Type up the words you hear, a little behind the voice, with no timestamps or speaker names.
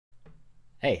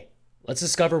Hey, let's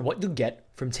discover what you'll get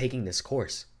from taking this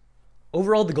course.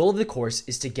 Overall, the goal of the course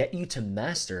is to get you to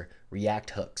master React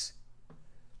hooks.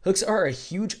 Hooks are a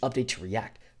huge update to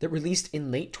React that released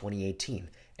in late 2018,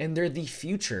 and they're the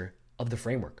future of the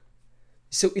framework.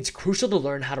 So it's crucial to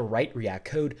learn how to write React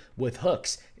code with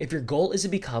hooks if your goal is to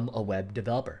become a web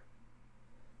developer.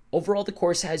 Overall, the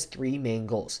course has three main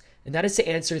goals, and that is to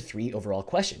answer three overall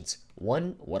questions.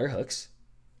 1, what are hooks?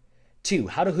 2,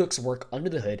 how do hooks work under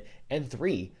the hood? And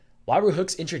 3, why were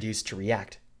hooks introduced to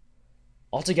React?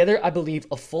 Altogether, I believe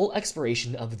a full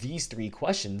exploration of these three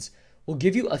questions will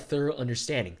give you a thorough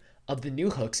understanding of the new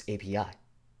Hooks API.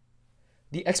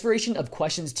 The exploration of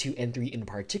questions 2 and 3 in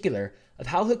particular of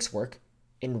how hooks work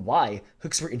and why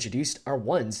hooks were introduced are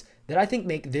ones that I think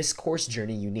make this course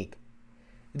journey unique.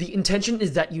 The intention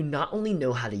is that you not only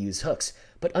know how to use hooks,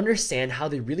 but understand how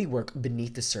they really work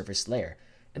beneath the surface layer,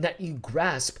 and that you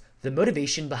grasp the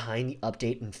motivation behind the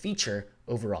update and feature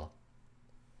overall.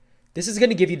 This is going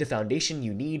to give you the foundation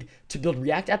you need to build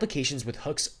React applications with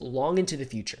hooks long into the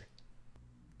future.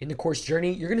 In the course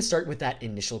journey, you're going to start with that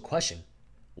initial question.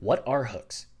 What are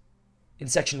hooks? In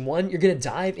section 1, you're going to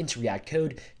dive into React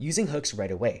code using hooks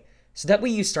right away, so that way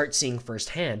you start seeing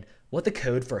firsthand what the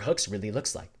code for hooks really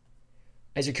looks like.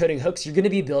 As you're coding hooks, you're going to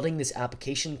be building this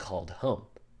application called Home.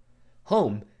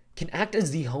 Home can act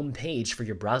as the home page for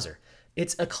your browser.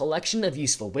 It's a collection of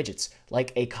useful widgets,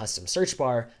 like a custom search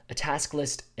bar, a task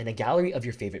list, and a gallery of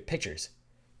your favorite pictures.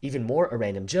 Even more, a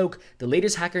random joke, the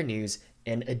latest hacker news,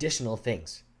 and additional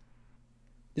things.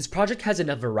 This project has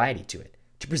enough variety to it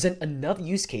to present enough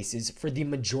use cases for the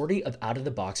majority of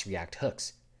out-of-the-box React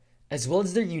hooks, as well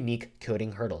as their unique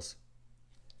coding hurdles.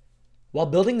 While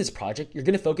building this project, you're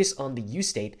going to focus on the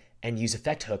useState and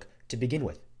useEffect hook to begin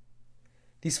with.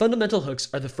 These fundamental hooks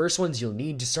are the first ones you'll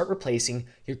need to start replacing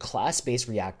your class-based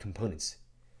React components.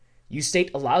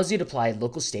 useState allows you to apply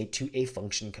local state to a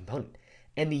function component,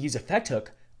 and the useEffect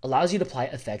hook allows you to apply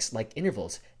effects like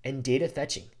intervals and data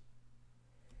fetching.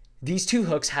 These two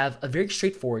hooks have a very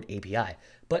straightforward API,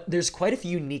 but there's quite a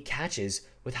few unique catches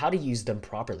with how to use them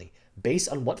properly, based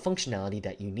on what functionality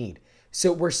that you need.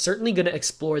 So we're certainly going to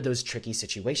explore those tricky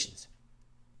situations.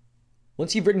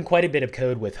 Once you've written quite a bit of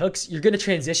code with hooks, you're going to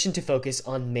transition to focus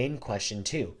on main question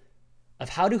 2, of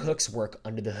how do hooks work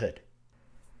under the hood.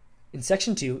 In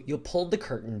section 2, you'll pull the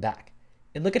curtain back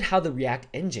and look at how the React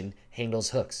engine handles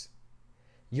hooks.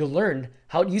 You'll learn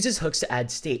how it uses hooks to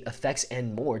add state, effects,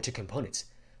 and more to components,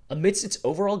 amidst its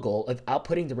overall goal of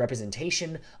outputting the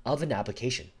representation of an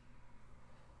application.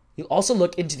 You'll also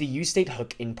look into the useState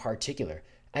hook in particular,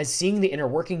 as seeing the inner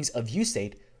workings of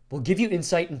useState will give you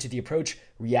insight into the approach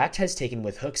React has taken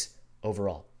with hooks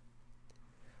overall.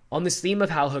 On this theme of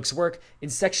how hooks work, in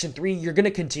section 3, you're going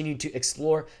to continue to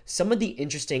explore some of the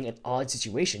interesting and odd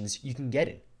situations you can get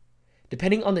in,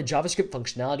 depending on the JavaScript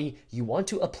functionality you want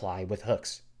to apply with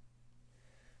hooks.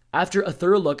 After a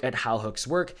thorough look at how hooks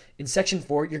work, in section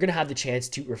 4, you're going to have the chance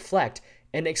to reflect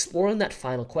and explore on that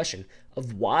final question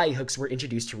of why hooks were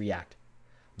introduced to React.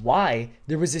 Why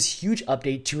there was this huge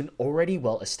update to an already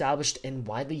well-established and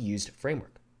widely used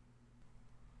framework.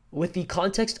 With the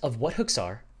context of what hooks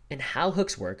are and how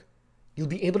hooks work, you'll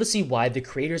be able to see why the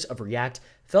creators of React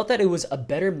felt that it was a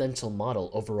better mental model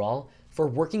overall for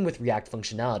working with React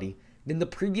functionality than the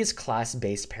previous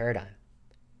class-based paradigm.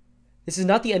 This is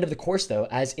not the end of the course though,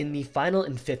 as in the final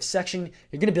and 5th section,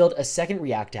 you're going to build a second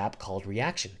React app called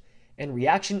Reaction. And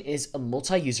Reaction is a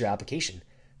multi-user application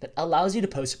that allows you to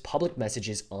post public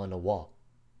messages on a wall.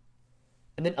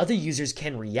 And then other users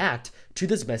can react to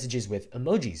those messages with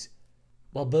emojis.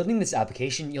 While building this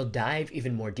application, you'll dive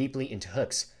even more deeply into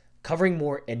hooks, covering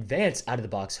more advanced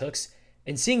out-of-the-box hooks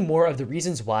and seeing more of the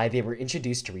reasons why they were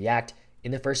introduced to React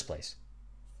in the first place.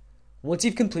 Once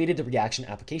you've completed the Reaction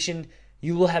application,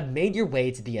 you will have made your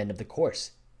way to the end of the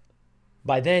course.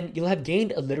 By then, you'll have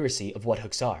gained a literacy of what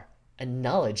hooks are, a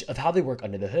knowledge of how they work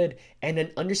under the hood, and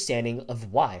an understanding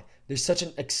of why there's such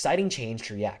an exciting change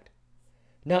to React.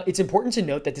 Now, it's important to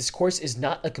note that this course is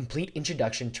not a complete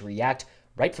introduction to React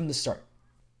right from the start.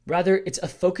 Rather, it's a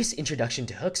focused introduction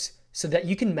to hooks so that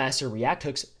you can master React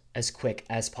hooks as quick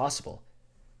as possible.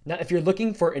 Now, if you're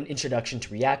looking for an introduction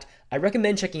to React, I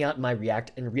recommend checking out my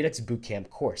React and Redux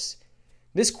Bootcamp course.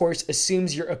 This course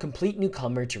assumes you're a complete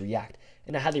newcomer to React,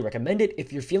 and I highly recommend it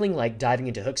if you're feeling like diving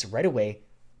into hooks right away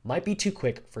might be too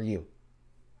quick for you.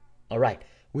 Alright,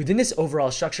 within this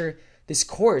overall structure, this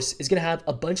course is going to have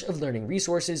a bunch of learning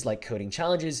resources like coding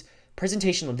challenges,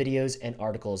 presentational videos, and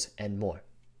articles, and more.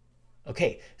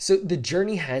 Okay, so the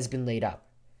journey has been laid out,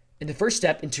 and the first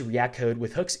step into React code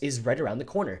with hooks is right around the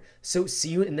corner, so see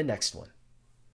you in the next one.